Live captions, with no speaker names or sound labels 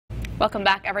Welcome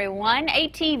back, everyone.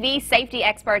 ATV safety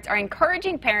experts are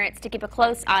encouraging parents to keep a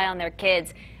close eye on their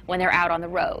kids when they're out on the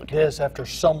road. This after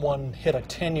someone hit a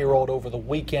 10-year-old over the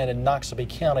weekend in Noxubee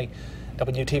County.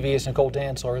 WTV's Nicole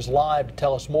Dantzler is live to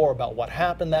tell us more about what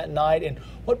happened that night and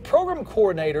what program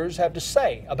coordinators have to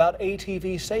say about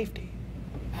ATV safety.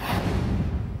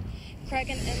 Craig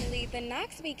and Emily, the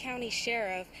Noxubee County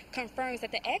Sheriff confirms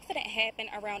that the accident happened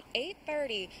around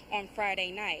 8:30 on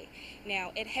Friday night.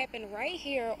 Now, it happened right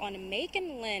here on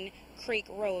Macon Lynn Creek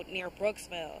Road near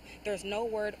Brooksville. There's no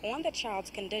word on the child's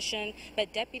condition,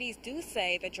 but deputies do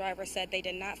say the driver said they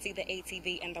did not see the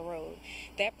ATV in the road.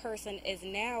 That person is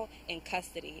now in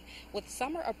custody. With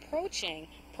summer approaching,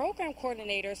 program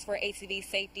coordinators for ATV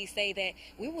safety say that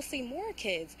we will see more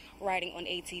kids riding on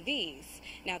ATVs.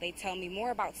 Now, they tell me more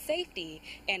about safety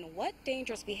and what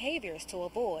dangerous behaviors to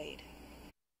avoid.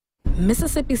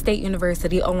 Mississippi State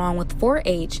University, along with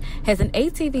 4-H, has an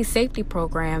ATV safety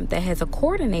program that has a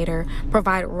coordinator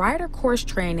provide rider course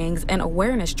trainings and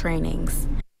awareness trainings.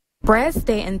 Brad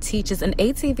Staten teaches an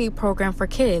ATV program for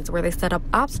kids where they set up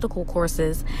obstacle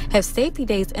courses, have safety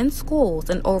days in schools,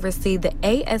 and oversee the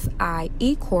ASI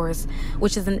e-course,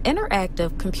 which is an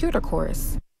interactive computer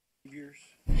course.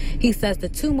 He says the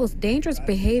two most dangerous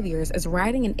behaviors is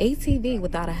riding an ATV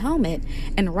without a helmet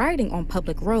and riding on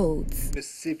public roads.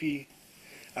 Mississippi,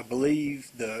 I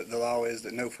believe the law is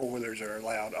that no four-wheelers are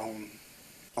allowed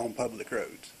on public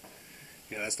roads.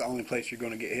 You know, that's the only place you're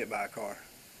going to get hit by a car.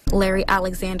 Larry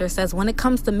Alexander says when it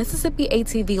comes to Mississippi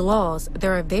ATV laws,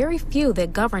 there are very few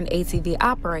that govern ATV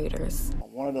operators.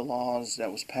 One of the laws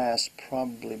that was passed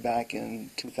probably back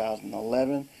in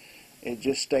 2011, it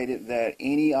just stated that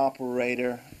any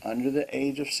operator under the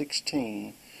age of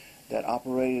 16 that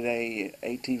operated a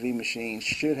ATV machine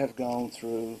should have gone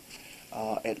through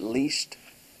at least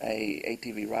a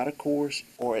ATV rider course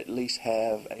or at least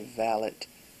have a valid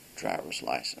driver's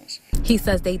license. He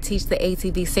says they teach the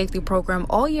ATV safety program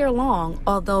all year long,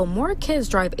 although more kids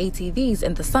drive ATVs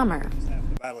in the summer.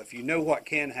 If you know what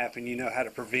can happen, you know how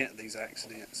to prevent these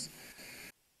accidents.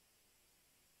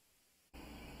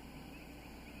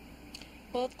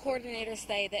 Both coordinators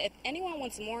say that if anyone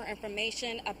wants more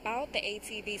information about the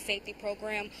ATV safety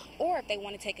program or if they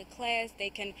want to take a class, they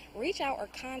can reach out or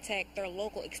contact their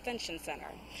local extension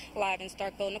center. Live in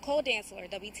Starkville, Nicole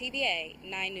Dantzler, WTVA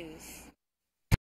 9 News.